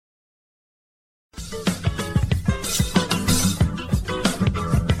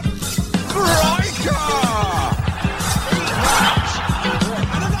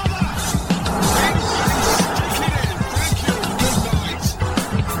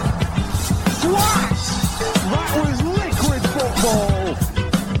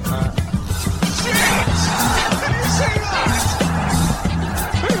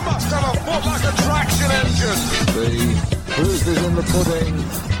pudding,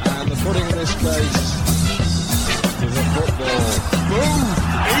 and the pudding in this case is a football. Boom!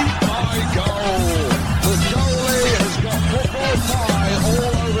 Eat my goal! The goalie has got football pie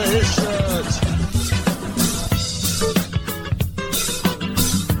all over his shirt.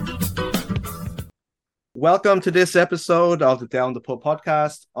 Welcome to this episode of the Down the Pub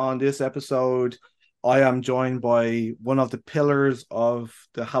podcast. On this episode, I am joined by one of the pillars of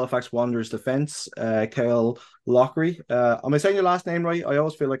the Halifax Wanderers defence, Cale Loughrey. Am I saying your last name right? I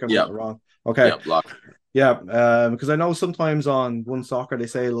always feel like I'm getting it wrong. Okay. Yeah, Loughrey. Yeah, because I know sometimes on One Soccer they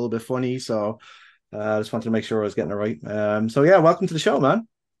say a little bit funny, so I just wanted to make sure I was getting it right. Welcome to the show, man.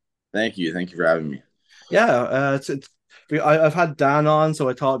 Thank you for having me. Yeah, I've had Dan on, so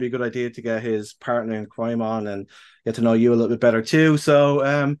I thought it'd be a good idea to get his partner in crime on and get to know you a little bit better too.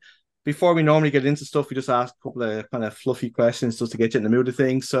 So, before we normally get into stuff, we just ask a couple of kind of fluffy questions just to get you in the mood of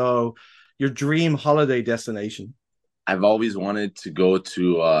things. So, your dream holiday destination? I've always wanted to go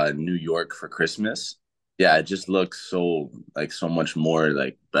to New York for Christmas. Yeah, it just looks so much more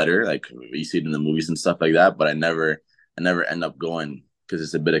better. Like you see it in the movies and stuff like that. But I never end up going because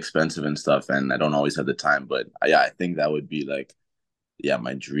it's a bit expensive and stuff, and I don't always have the time. But I think that would be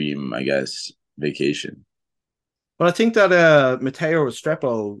my dream, I guess, vacation. Well, I think that Matteo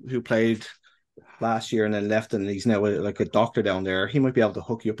Restrepo, who played last year and then left, and he's now a doctor down there, he might be able to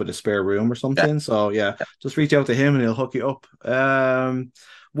hook you up with a spare room or something. Yeah. So just reach out to him and he'll hook you up.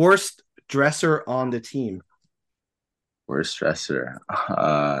 Worst dresser on the team? Worst dresser?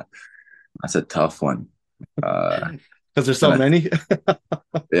 That's a tough one. Because there's so many.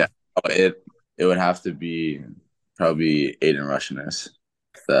 Yeah, it would have to be probably Aiden Rushnes's,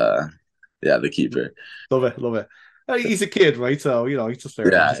 the keeper. Love it. He's a kid, right? So he's just fair.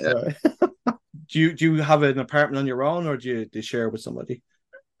 Yeah. Do you have an apartment on your own, or do you share with somebody?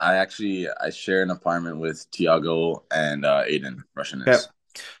 I share an apartment with Tiago and Aiden Rushnes. Yeah.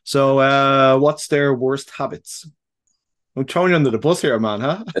 So what's their worst habits? I'm throwing you under the bus here, man,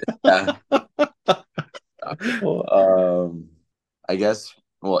 huh? Yeah. I guess,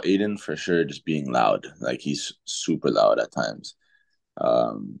 Aiden for sure, just being loud. Like he's super loud at times.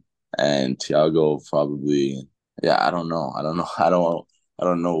 And Tiago probably, I don't know. I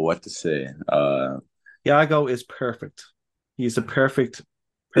don't know what to say. Tiago is perfect. He's a perfect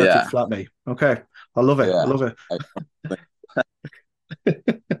flatmate. Okay. I love it. Yeah. I love it.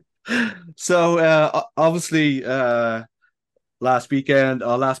 So obviously last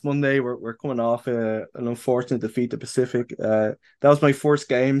Monday we're coming off an unfortunate defeat to Pacific. That was my first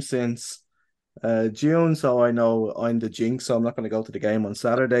game since June, so I know I'm the jinx, so I'm not going to go to the game on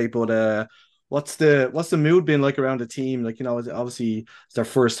Saturday. But what's the mood been like around the team? Obviously it's their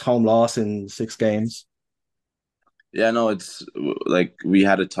first home loss in 6 games. Yeah, no, it's like we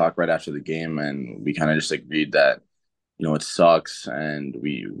had a talk right after the game, and we kind of just agreed that it sucks, and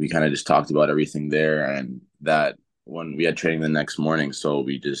we kind of just talked about everything there, and that when we had training the next morning, so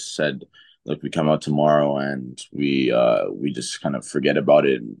we just said, look, we come out tomorrow and we just kind of forget about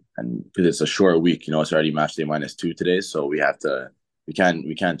it, and because it's a short week, it's already match day -2 today, so we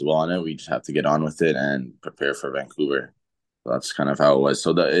can't dwell on it. We just have to get on with it and prepare for Vancouver. So that's kind of how it was.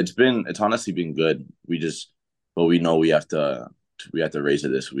 So it's honestly been good. But we know we have to raise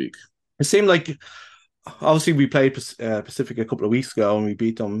it this week. It seemed like obviously we played Pacific a couple of weeks ago and we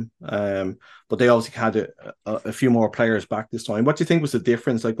beat them, but they obviously had a few more players back this time. What do you think was the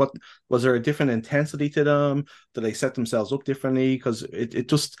difference? Like, what was there a different intensity to them? Did they set themselves up differently? Because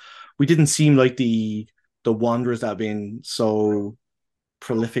we didn't seem like the Wanderers that have been so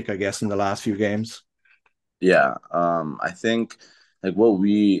prolific, I guess, in the last few games. Yeah, I think what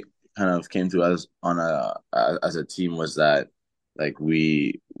we kind of came to as a team was that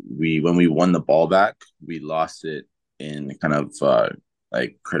we when we won the ball back, we lost it in kind of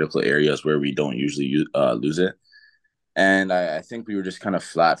critical areas where we don't usually lose it, and I think we were just kind of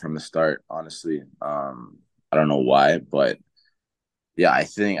flat from the start, honestly. I don't know why, but yeah, I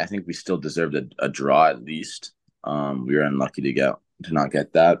think we still deserved a draw at least. We were unlucky to not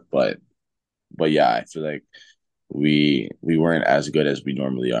get that, but yeah, I feel like we weren't as good as we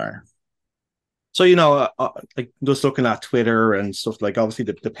normally are. So, just looking at Twitter and stuff, obviously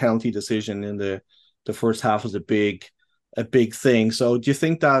the penalty decision in the first half was a big thing. So do you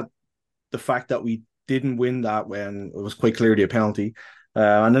think that the fact that we didn't win that when it was quite clearly a penalty,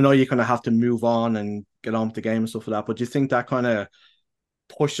 and I know you kind of have to move on and get on with the game and stuff like that, but do you think that kind of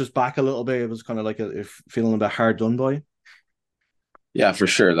pushed us back a little bit? It was kind of feeling a bit hard done by? Yeah, for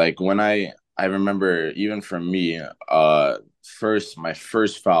sure. When I remember, even for me, my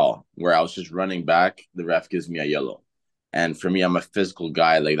first foul where I was just running back, the ref gives me a yellow. And for me, I'm a physical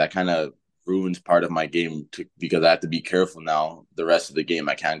guy. That kind of ruins part of my game because I have to be careful now. The rest of the game,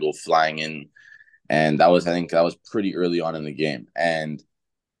 I can't go flying in, and I think that was pretty early on in the game, and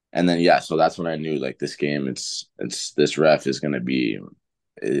then yeah, so that's when I knew like this game, it's this ref is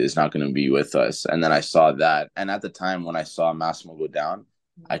not gonna be with us. And then I saw that, and at the time when I saw Massimo go down,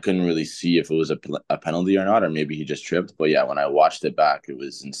 I couldn't really see if it was a penalty or not, or maybe he just tripped. But yeah, when I watched it back, it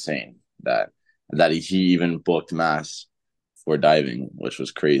was insane that he even booked Mass for diving, which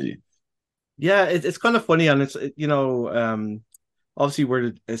was crazy. Yeah, it's kind of funny, and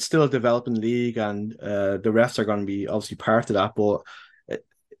obviously it's still a developing league, and the refs are going to be obviously part of that. But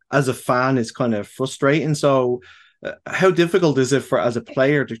as a fan, it's kind of frustrating. So, how difficult is it for as a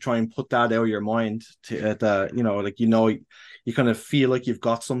player to try and put that out of your mind? To that you kind of feel like you've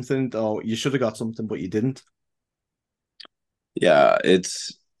got something, though you should have got something, but you didn't. Yeah, it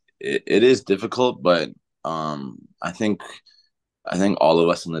is difficult, but I think all of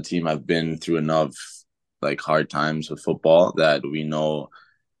us on the team have been through enough like hard times with football that we know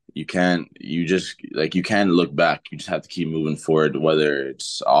you can't look back. You just have to keep moving forward, whether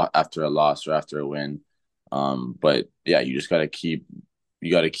it's after a loss or after a win. But yeah, you got to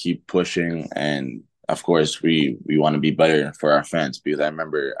keep pushing, and of course we want to be better for our fans because I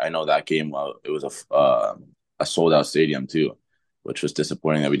know that game, well, it was a sold out stadium too, which was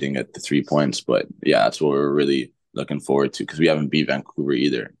disappointing that we didn't get the 3 points. But yeah, that's what we're really looking forward to because we haven't beat Vancouver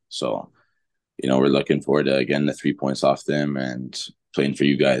either. So we're looking forward to getting the 3 points off them and playing for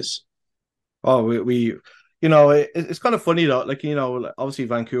you guys. Oh, it's kind of funny though. Like, obviously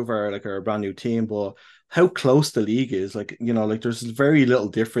Vancouver are a brand new team, but how close the league is, like, like there's very little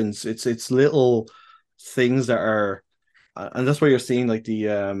difference. It's little things that are, and that's why you're seeing like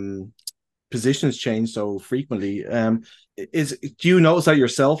the positions change so frequently. Do you notice that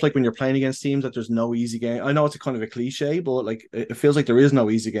yourself, like when you're playing against teams, that there's no easy game? I know it's a kind of a cliche, but like it feels like there is no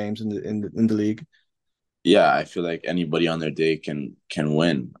easy games in the league. Yeah, I feel like anybody on their day can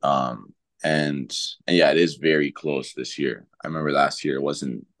win. And yeah, it is very close this year. I remember last year it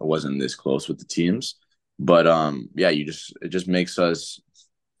wasn't this close with the teams, but yeah, it just makes us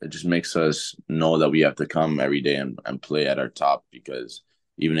know that we have to come every day and play at our top because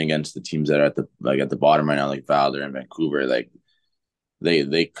even against the teams that are at the bottom right now, like Valor and Vancouver, like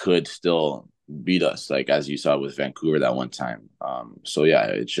they could still beat us, like as you saw with Vancouver that one time. So yeah,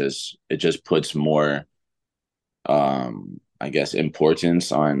 it just puts more I guess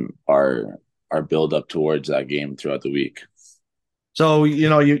importance on our build up towards that game throughout the week. So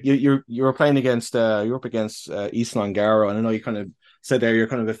you were playing against you're up against Eastern Ongaro, and I know you kind of said there you're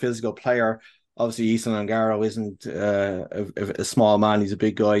kind of a physical player. Obviously, Eastern Ongaro isn't a small man; he's a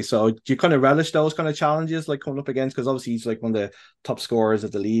big guy. So do you kind of relish those kind of challenges, like coming up against? Because obviously he's like one of the top scorers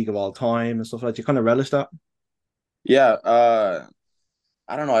of the league of all time and stuff like that. Do you kind of relish that? Yeah,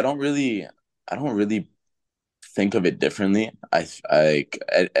 I don't know. I don't really think of it differently.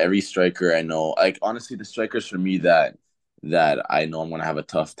 Every striker I know, like honestly, the strikers for me that I know I'm gonna have a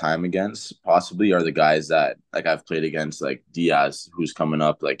tough time against possibly are the guys that like I've played against, like Diaz, who's coming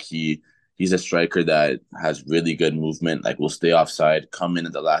up. Like he's a striker that has really good movement. Like will stay offside, come in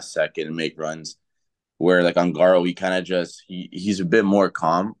at the last second and make runs. Where like Angaro, he kind of just he's a bit more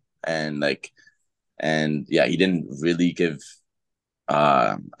calm and yeah, he didn't really give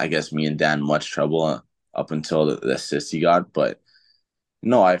I guess me and Dan much trouble up until the assist he got. But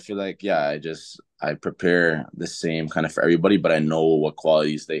no, I feel like yeah, I prepare the same kind of for everybody, but I know what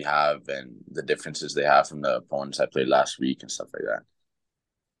qualities they have and the differences they have from the opponents I played last week and stuff like that.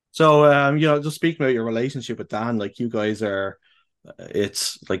 So just speaking about your relationship with Dan, like you guys are,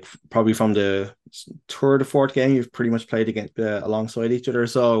 it's like probably from the third or fourth game you've pretty much played against alongside each other.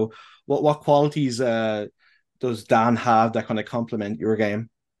 So what qualities does Dan have that kind of complement your game?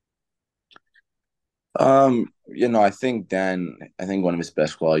 I think one of his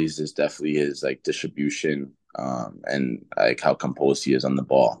best qualities is definitely his like distribution, and like how composed he is on the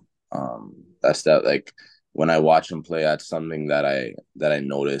ball. That's that like when I watch him play, that's something that I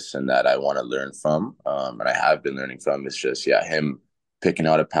notice and that I want to learn from. And I have been learning from. It's just yeah, him picking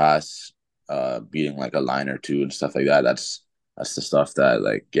out a pass, beating like a line or two and stuff like that. That's the stuff that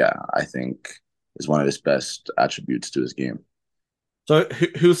like yeah, I think is one of his best attributes to his game. So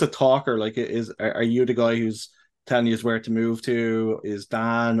who's the talker? Like, are you the guy who's telling you where to move to? Is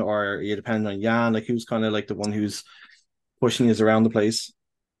Dan, or are you depending on Jan? Like, who's kind of like the one who's pushing you around the place?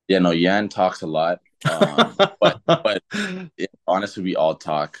 Yeah, no, Yan talks a lot. But yeah, honestly, we all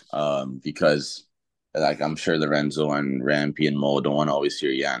talk because like I'm sure Lorenzo and Rampy and Mo don't want to always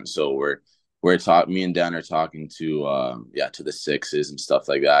hear Yan. So we're talking. Me and Dan are talking to yeah to the sixes and stuff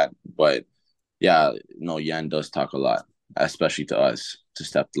like that. But yeah, no, Yan does talk a lot, especially to us. to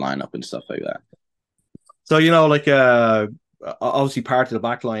step the lineup and stuff like that. So like obviously part of the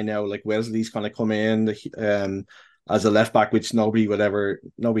back line now, like Wesley's kind of come in as a left back, which nobody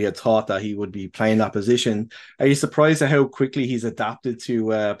had thought that he would be playing that position. Are you surprised at how quickly he's adapted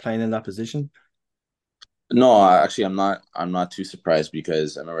to playing in that position? No, actually, I'm not. I'm not too surprised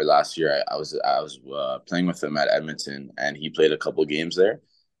because I remember last year I was playing with him at Edmonton, and he played a couple games there.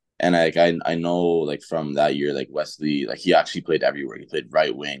 And I know like from that year, like Wesley, like he actually played everywhere. He played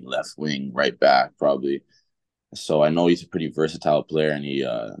right wing, left wing, right back, probably. So I know he's a pretty versatile player, and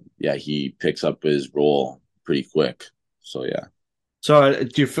he picks up his role pretty quick. So yeah. So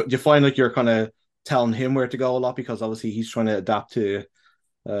do you find like you're kind of telling him where to go a lot because obviously he's trying to adapt to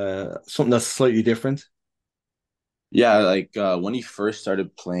something that's slightly different? Yeah, like when he first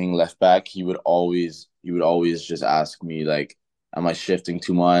started playing left back, he would always just ask me like, "Am I shifting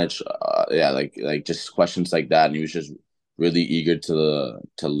too much?" Yeah, like just questions like that, and he was just really eager to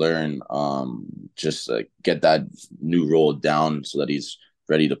learn, just like get that new role down so that he's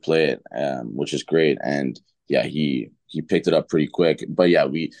ready to play it, which is great. And yeah, he picked it up pretty quick. But yeah,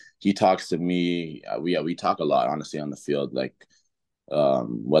 we he talks to me. We talk a lot, honestly, on the field, like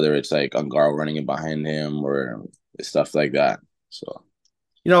whether it's like Ungaro running in behind him or stuff like that. So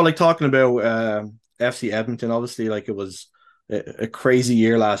Like talking about FC Edmonton, obviously, like it was a crazy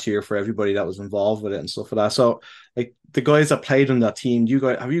year last year for everybody that was involved with it and stuff like that. So, like the guys that played on that team, you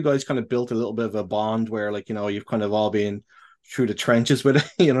guys kind of built a little bit of a bond where, like, you've kind of all been through the trenches with it.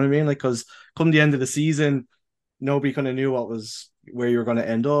 You know what I mean? Like, because come the end of the season, nobody kind of knew where you were going to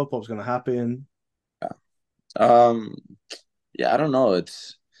end up, what was going to happen. um, yeah, I don't know.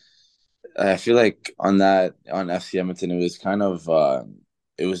 I feel like on FC Edmonton,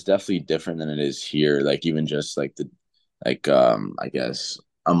 it was definitely different than it is here. Like even just like I guess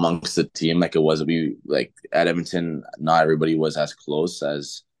amongst the team, like it was we like at Edmonton, not everybody was as close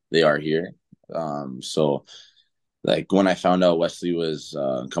as they are here. So like when I found out Wesley was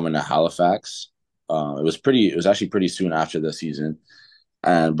coming to Halifax, it was actually pretty soon after the season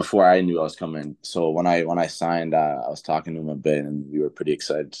and before I knew I was coming. So when I signed, I was talking to him a bit, and we were pretty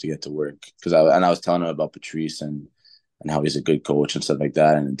excited to get to work because I was telling him about Patrice and how he's a good coach and stuff like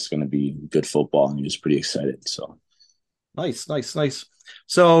that, and it's going to be good football, and he was pretty excited. So Nice, nice, nice.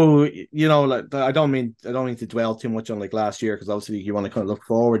 So, like I don't mean to dwell too much on like last year because obviously you want to kind of look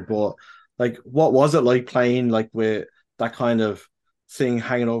forward, but like what was it like playing like with that kind of thing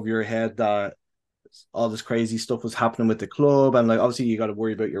hanging over your head that all this crazy stuff was happening with the club and like obviously you got to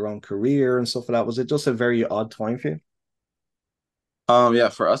worry about your own career and stuff like that. Was it just a very odd time for you? yeah,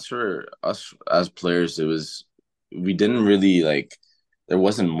 for us as players, it was we didn't really like there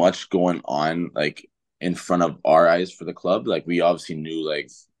wasn't much going on like in front of our eyes for the club. Like we obviously knew like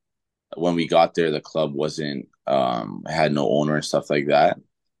when we got there, the club wasn't had no owner and stuff like that.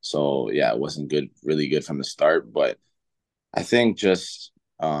 So yeah, it wasn't really good from the start. But I think just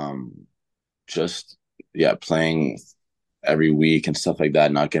yeah, playing every week and stuff like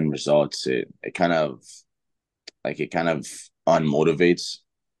that, not getting results, it kind of unmotivates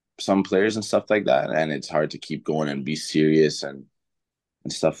some players and stuff like that, and it's hard to keep going and be serious and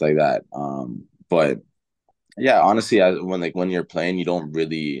stuff like that. But yeah, honestly, when you're playing, you don't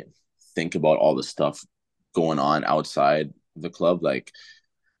really think about all the stuff going on outside the club, like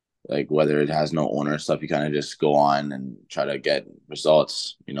whether it has no owner and stuff. You kind of just go on and try to get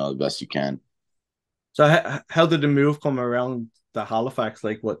results, the best you can. So how did the move come around the Halifax?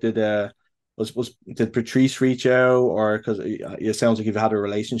 Like what did did Patrice reach out or because it sounds like you've had a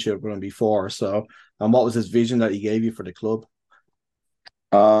relationship with him before. So and what was his vision that he gave you for the club?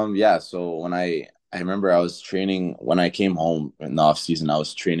 Yeah, so when I remember I was training when I came home in the off season, I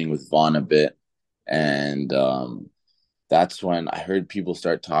was training with Vaughn a bit, and that's when I heard people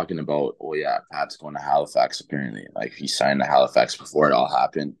start talking about, oh yeah, Pat's going to Halifax apparently. Like he signed to Halifax before it all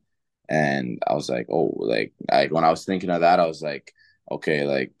happened. And I was like, oh, like when I was thinking of that, I was like, okay,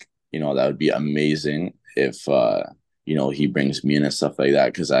 like, that would be amazing if he brings me in and stuff like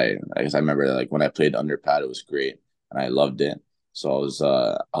that. Cause I remember like when I played under Pat, it was great and I loved it. So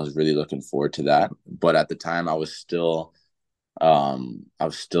I was really looking forward to that. But at the time I was still in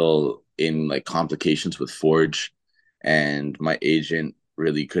like complications with Forge, and my agent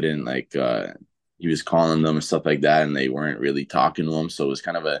really couldn't like he was calling them and stuff like that, and they weren't really talking to him. So it was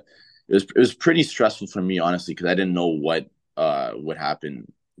kind of it was pretty stressful for me, honestly, because I didn't know what would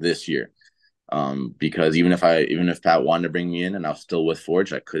happen this year. Because even if Pat wanted to bring me in and I was still with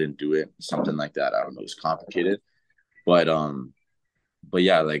Forge, I couldn't do it. Something like that. I don't know. It was complicated. But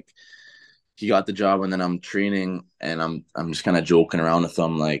yeah, like he got the job and then I'm training and I'm just kind of joking around with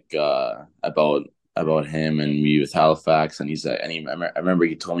him like about about him and me with Halifax, and he's like, I remember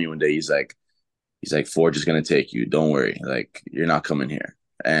he told me one day, he's like, Forge is gonna take you. Don't worry, like you're not coming here.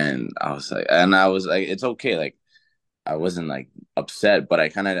 And I was like, it's okay. Like I wasn't like upset, but I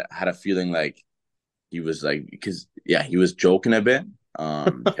kind of had a feeling like he was like, because yeah, he was joking a bit.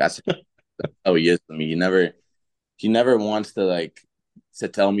 That's how he is to me. He never wants to like to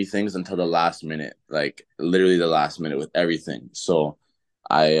tell me things until the last minute, like literally the last minute with everything. So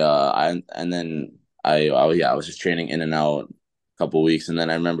I and then I was just training in and out a couple weeks, and then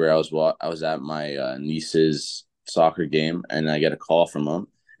I remember I was at my niece's soccer game, and I get a call from him.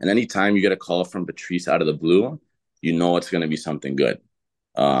 And anytime you get a call from Patrice out of the blue, you know it's going to be something good.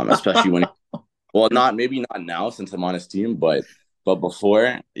 Especially when, well, not maybe not now since I'm on his team, but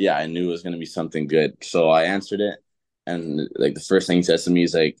before, yeah, I knew it was going to be something good. So I answered it, and like the first thing he says to me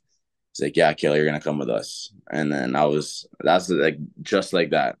is like, he's like, "Yeah, Cale, you're gonna come with us." And then that's like just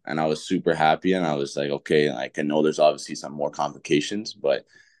like that, and I was super happy, and I was like, okay, like I know there's obviously some more complications, but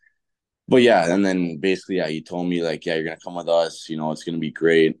yeah, and then basically, yeah, he told me like, yeah, you're gonna come with us. You know, it's gonna be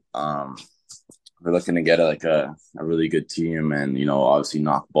great. We're looking to get a really good team, and you know, obviously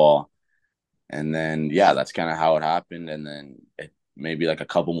knock ball. And then yeah, that's kind of how it happened. And then maybe like a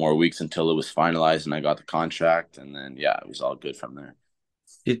couple more weeks until it was finalized and I got the contract. And then yeah, it was all good from there.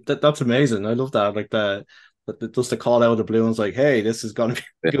 That's amazing. I love that. Like just the call out of the blue and it's like, hey, this is gonna be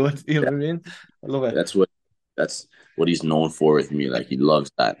Yeah, good. You know yeah. what I mean? I love it. That's what he's known for with me. Like he loves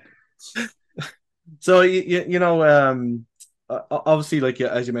that. So you know, obviously, like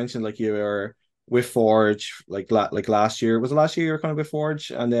as you mentioned, like you were with Forge, like last year. Was it last year you were kind of with Forge,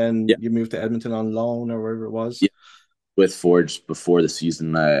 and then Yeah, you moved to Edmonton on loan or wherever it was? yeah. With Forge before the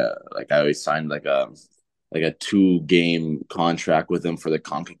season, I always signed like a 2 game contract with him for the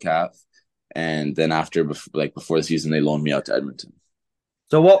CONCACAF, and then before the season, they loaned me out to Edmonton.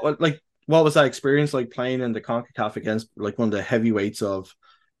 So what was that experience like playing in the CONCACAF against like one of the heavyweights of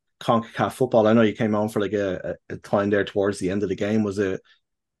CONCACAF football? I know you came on for like a time there towards the end of the game. Was it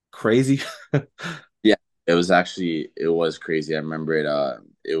crazy? Yeah, it was crazy. I remember it.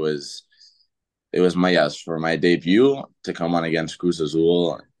 It was my yes for my debut to come on against Cruz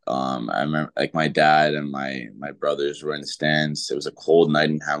Azul. I remember like my dad and my brothers were in the stands. It was a cold night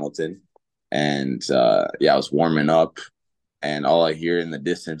in Hamilton, and yeah, I was warming up, and all I hear in the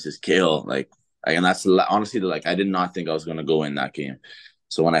distance is Cale. And that's honestly like I did not think I was gonna go in that game.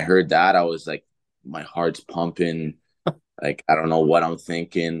 So when I heard that, I was like, my heart's pumping. Like I don't know what I'm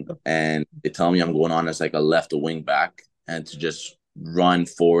thinking, and they tell me I'm going on as like a left wing back, and to just run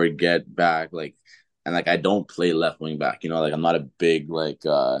forward, get back, and like I don't play left wing back. You know, like I'm not a big like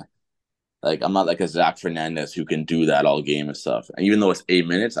I'm not like a Zach Fernandez who can do that all game and stuff. And even though it's 8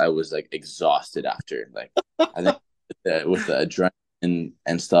 minutes, I was like exhausted after. Like I think with the adrenaline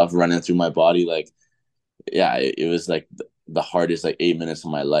and stuff running through my body, like yeah, it was like the hardest like 8 minutes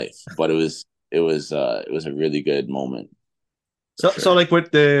of my life. But it was a really good moment for So sure. like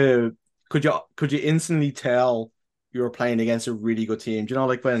with the could you instantly tell you were playing against a really good team? Do you know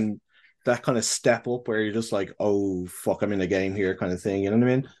like when that kind of step up where you're just like, oh fuck, I'm in the game here kind of thing. You know what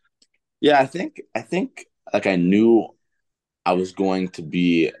I mean? Yeah, I think like I knew I was going to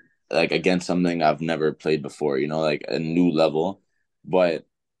be like against something I've never played before, you know, like a new level. But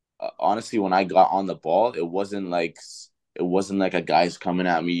honestly, when I got on the ball, it wasn't like a guy's coming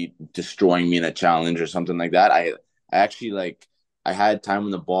at me, destroying me in a challenge or something like that. I actually like I had time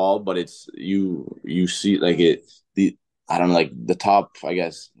on the ball, but it's you see like the I don't know like the top I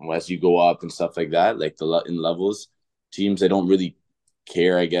guess as you go up and stuff like that, like in levels, teams they don't really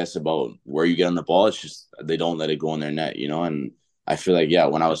care I guess about where you get on the ball. It's just they don't let it go in their net, you know. And I feel like yeah,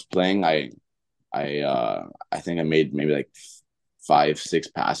 when I was playing, I think I made maybe like 5 6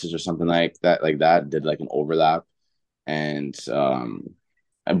 passes or something like that did like an overlap and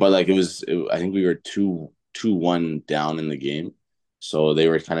but like I think we were 2-1 down in the game, so they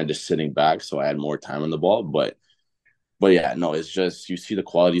were kind of just sitting back, so I had more time on the ball. But yeah, no, it's just you see the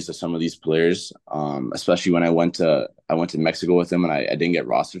qualities of some of these players, especially when I went to Mexico with them, and I didn't get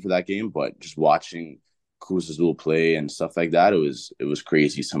rostered for that game, but just watching Cruz Azul play and stuff like that, it was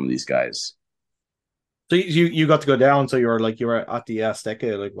crazy. Some of these guys. So you got to go down, so you were at the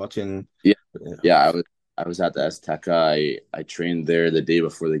Azteca, like watching. Yeah, Yeah. yeah, I was at the Azteca. I trained there the day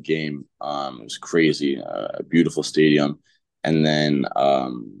before the game. It was crazy, a beautiful stadium, and then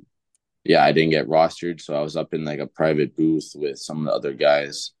yeah, I didn't get rostered, so I was up in like a private booth with some of the other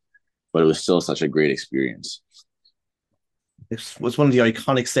guys, but it was still such a great experience. It was one of the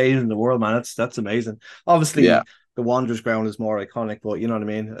iconic stadiums in the world, man. That's amazing. Yeah, Obviously, the Wanderers ground is more iconic, but you know what I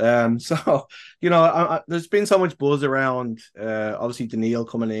mean. So there's been so much buzz around. Obviously Daniil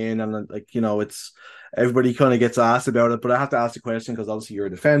coming in, and like it's everybody kind of gets asked about it. But I have to ask the question because obviously you're a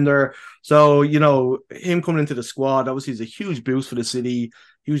defender. So him coming into the squad obviously is a huge boost for the city,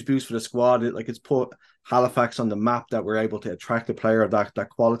 huge boost for the squad. It's put Halifax on the map that we're able to attract a player of that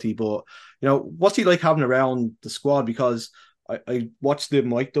quality. But what's he like having around the squad? Because I watched the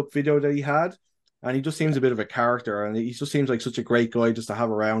mic'd up video that he had, and he just seems a bit of a character, and he just seems like such a great guy just to have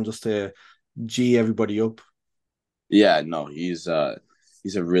around, just to G everybody up. Yeah, no, he's a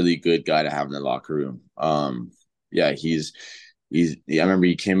really good guy to have in the locker room. Yeah, I remember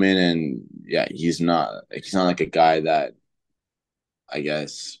he came in and yeah, he's not like a guy that I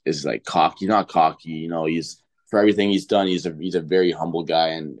guess is like cocky. He's not cocky, he's for everything he's done, he's a very humble guy,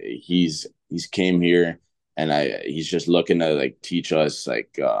 and he's came here and he's just looking to like teach us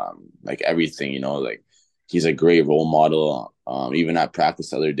like everything, like he's a great role model. Even at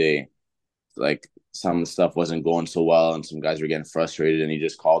practice the other day, like some stuff wasn't going so well and some guys were getting frustrated, and he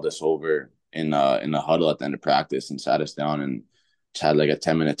just called us over in the huddle at the end of practice and sat us down and just had like a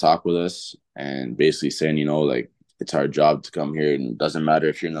 10-minute talk with us and basically saying, like it's our job to come here, and it doesn't matter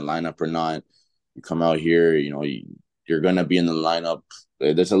if you're in the lineup or not. You come out here, you're gonna be in the lineup.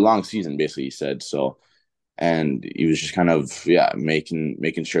 There's a long season, basically, he said. So, and he was just kind of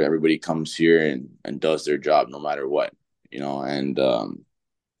making sure everybody comes here and does their job no matter what, and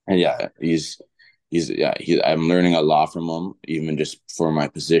yeah, I'm learning a lot from him, even just for my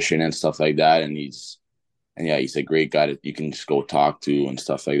position and stuff like that. He's a great guy that you can just go talk to and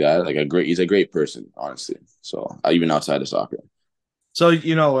stuff like that. He's a great person, honestly. So even outside of soccer. So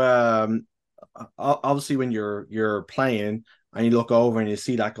obviously when you're playing and you look over and you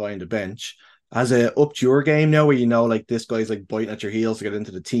see that guy on the bench, has it upped your game now, where like this guy's like biting at your heels to get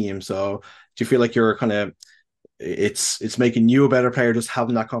into the team? So do you feel like you're kind of it's making you a better player, just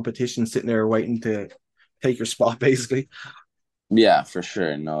having that competition sitting there waiting to take your spot, basically? Yeah, for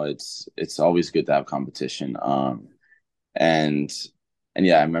sure. No, it's always good to have competition. And and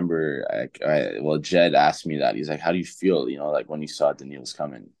yeah, I remember Jed asked me that. He's like, "How do you feel? Like when you saw Daniil's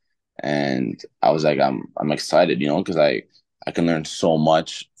coming?" And I was like, "I'm excited, because I can learn so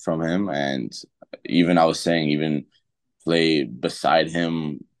much from him." And even I was saying, even play beside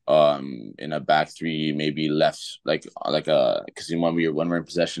him in a back three, maybe left like because when we're in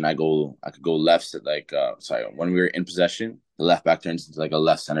possession, I could go left when we were in possession, the left back turns into like a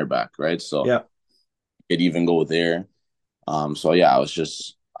left center back, right? So Yeah. it even go there. So yeah, I was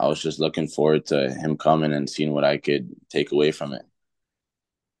just looking forward to him coming and seeing what I could take away from it.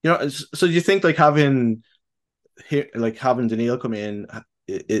 So do you think like having Daniil come in,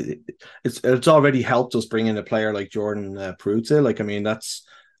 it's already helped us bring in a player like Jordan Prudze? Like, I mean,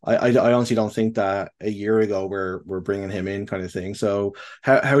 I honestly don't think that a year ago we're bringing him in, kind of thing. So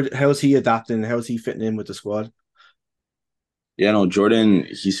how is he adapting? How is he fitting in with the squad? Yeah, no, Jordan,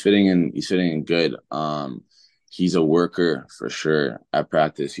 he's fitting in. He's fitting in good. He's a worker for sure at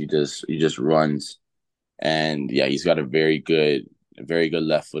practice. He just runs, and yeah, he's got a very good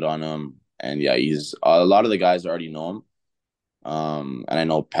left foot on him. And yeah, he's a lot of the guys already know him. And I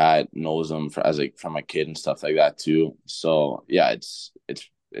know Pat knows him from a kid and stuff like that too. So yeah, it's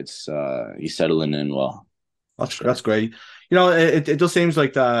he's settling in well for sure. That's great. It just seems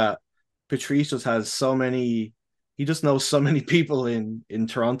like that Patrice just has so many. He just knows so many people in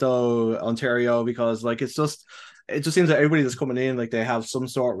Toronto, Ontario, because like it just seems like everybody that's coming in, like they have some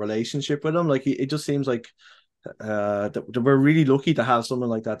sort of relationship with him. Like it just seems like that we're really lucky to have someone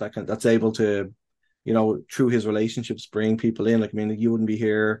like that's able to, through his relationships, bring people in. Like, I mean, you wouldn't be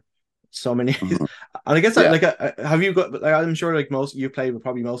here so many. Mhm. And I guess that Yeah. like have you got like, I'm sure like most you played with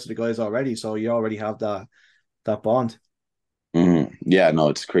probably most of the guys already, so you already have that bond. Yeah, no,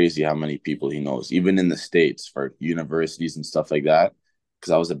 it's crazy how many people he knows, even in the States for universities and stuff like that.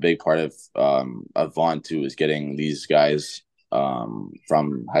 Because I was a big part of Vaughn too, is getting these guys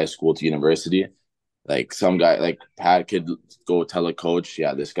from high school to university. Like some guy, like Pat could go tell a coach,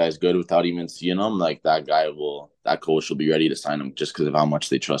 yeah, this guy's good without even seeing him. Like that coach will be ready to sign him just because of how much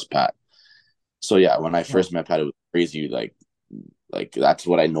they trust Pat. So yeah, when I Wow. first met Pat, it was crazy. Like that's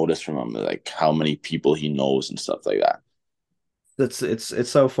what I noticed from him, like how many people he knows and stuff like that. It's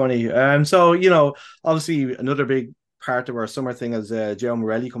so funny. So obviously another big part of our summer thing is Joe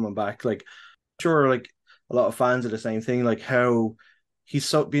Morelli coming back. Like, sure, like a lot of fans are the same thing. Like how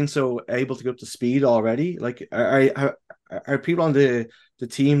he's been so able to get up to speed already. Like, are people on the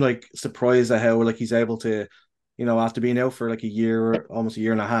team like surprised at how like he's able to, after being out for like a year, almost a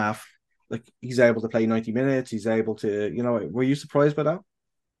year and a half, like he's able to play 90 minutes. He's able to, were you surprised by that?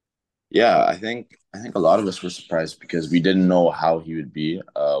 Yeah, I think a lot of us were surprised because we didn't know how he would be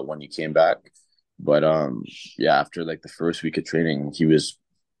when he came back. But yeah, after like the first week of training, he was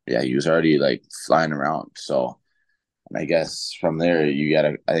already like flying around. So and I guess from there you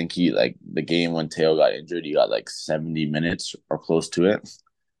gotta I think he like the game when Teo got injured, he got like 70 minutes or close to it.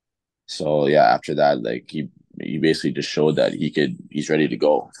 So yeah, after that, like he basically just showed that he's ready to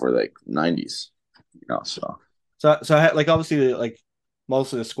go for like 90s, so Like obviously, like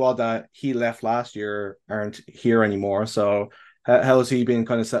most of the squad that he left last year aren't here anymore. So how has he been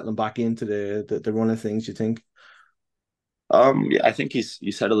kind of settling back into the run of things? You think? Yeah, I think he's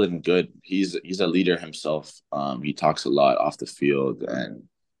settled in good. He's a leader himself. He talks a lot off the field and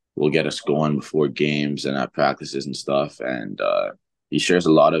will get us going before games and at practices and stuff. And he shares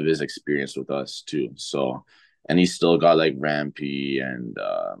a lot of his experience with us too. So, and he's still got like Rampy and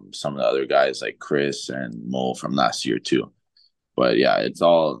some of the other guys like Chris and Mo from last year too. But yeah,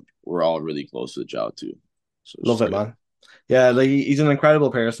 we're all really close with Zhao too. So it's Love just it, good. man. Yeah, like he's an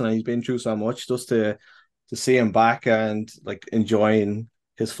incredible person, and he's been through so much. Just to see him back and like enjoying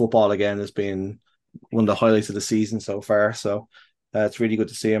his football again has been one of the highlights of the season so far. So it's really good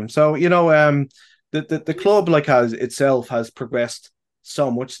to see him. So the club like has itself has progressed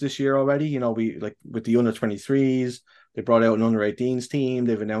so much this year already. We like with the under 23s, they brought out an under 18s team.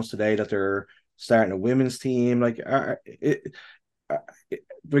 They've announced today that they're starting a women's team. Like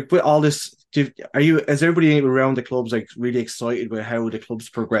with all this, is everybody around the clubs like really excited about how the club's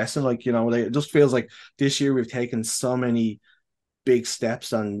progressing? Like, it just feels like this year we've taken so many big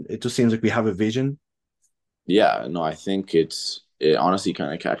steps, and it just seems like we have a vision. Yeah, no, I think it honestly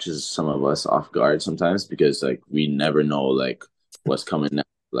kind of catches some of us off guard sometimes because like we never know like what's coming next.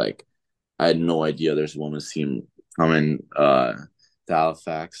 Like I had no idea there's a women's team coming to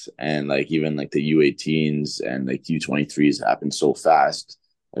Halifax and like even like the U18s and like U23s happened so fast.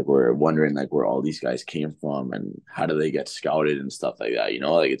 Like we're wondering like where all these guys came from and how do they get scouted and stuff like that.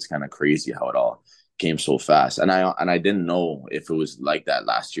 Like it's kind of crazy how it all came so fast. And I didn't know if it was like that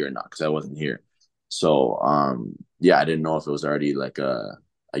last year or not because I wasn't here. So yeah, I didn't know if it was already like a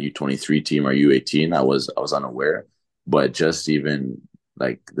U23 team or U18. I was unaware, but just even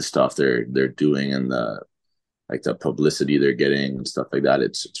like the stuff they're doing and the publicity they're getting and stuff like that,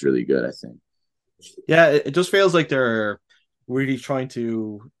 it's really good, I think. Yeah, it just feels like they're really trying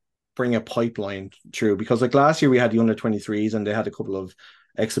to bring a pipeline through because like last year we had the under 23s and they had a couple of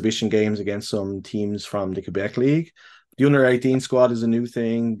exhibition games against some teams from the Quebec League. The under 18 squad is a new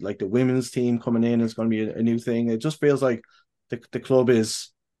thing. Like the women's team coming in is going to be a new thing. It just feels like the club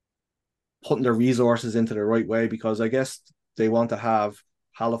is putting their resources into the right way because I guess they want to have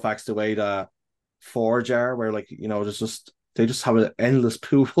Halifax the way that Forge are, where like there's just they just have an endless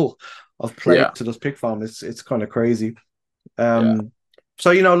pool of players Yeah, to just pick from. It's kind of crazy. yeah, Um,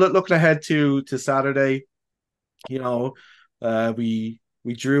 so looking ahead to Saturday, you know, we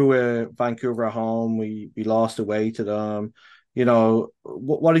drew Vancouver at home. We lost away to them.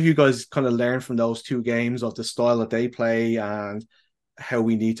 What have you guys kind of learned from those two games of the style that they play and how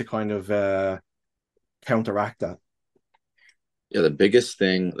we need to kind of counteract that? yeah. The biggest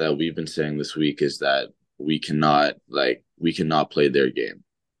thing that we've been saying this week is that we cannot play their game,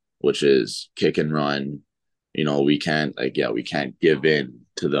 which is kick and run. We can't give in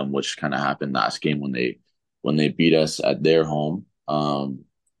to them, which kind of happened last game when they beat us at their home.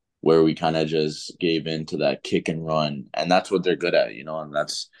 Where we kind of just gave in to that kick and run, and that's what they're good at, and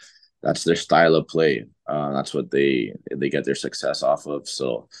that's their style of play. That's what they get their success off of.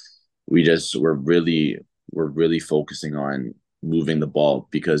 So we're really focusing on moving the ball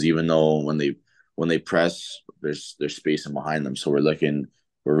because even though when they press, there's space in behind them. So we're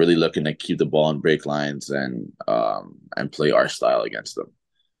really looking to keep the ball and break lines and play our style against them.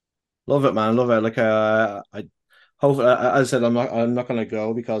 Love it, man. Love it. Like I hope as I said, I'm not gonna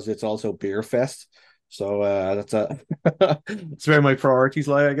go because it's also beer fest. So that's it's where my priorities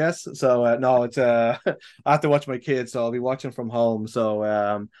lie, I guess. So no, it's I have to watch my kids, so I'll be watching from home.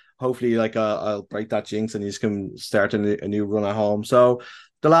 So hopefully like I'll break that jinx and you just can start a new run at home. So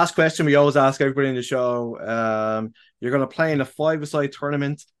the last question we always ask everybody in the show, you're gonna play in a five-a-side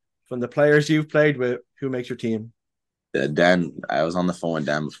tournament from the players you've played with, who makes your team? Dan, I was on the phone with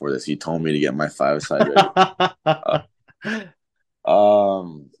Dan before this. He told me to get my five side ready. Uh,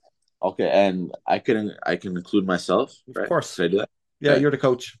 um, okay, and I can include myself, Of right? course. Should I do that? Yeah, Okay. you're the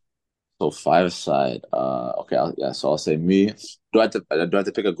coach. So five side. Okay. Yeah. So I'll say me. Do I have to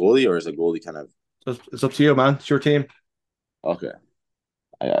pick a goalie or is a goalie kind of So it's up to you, man. It's your team. okay?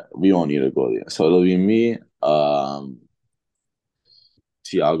 We won't need a goalie. So it'll be me.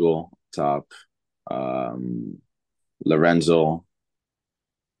 Tiago top. Um, Lorenzo.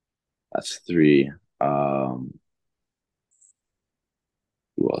 That's three. Who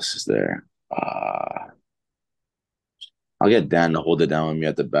else is there? I'll get Dan to hold it down with me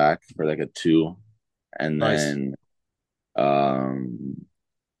at the back for like a two, and Nice. then I'm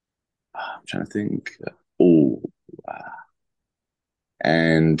trying to think. Oh,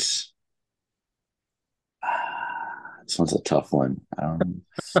 and this one's a tough one. I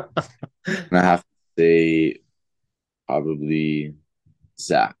have to say probably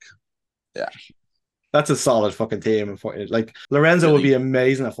Zach. Yeah, That's a solid fucking team. Like Lorenzo would really. be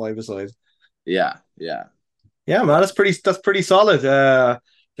amazing at five-a-side. Yeah, yeah, Yeah, man, that's pretty solid.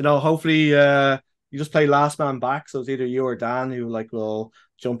 Hopefully you just play last man back, so it's either you or Dan who like will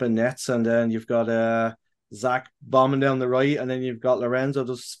jump in nets, and then you've got Zach bombing down the right, and then you've got Lorenzo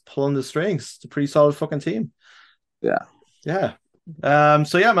just pulling the strings. It's a pretty solid fucking team. yeah. Yeah.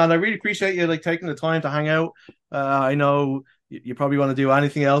 So yeah, man, I really appreciate you like taking the time to hang out. I know you probably want to do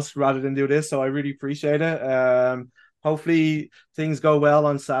anything else rather than do this, so I really appreciate it. Hopefully things go well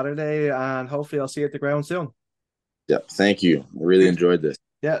on Saturday, and hopefully I'll see you at the ground soon. Yeah, thank you. I really Thanks. enjoyed this.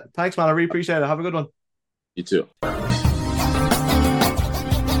 Yeah, thanks, man. I really appreciate it. Have a good one. You too.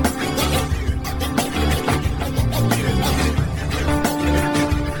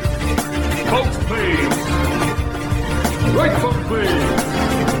 Folks, please. Right foot, please.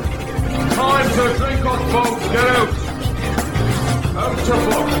 Time to drink us, folks. Get out. Out to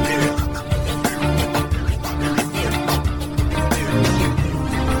fuck.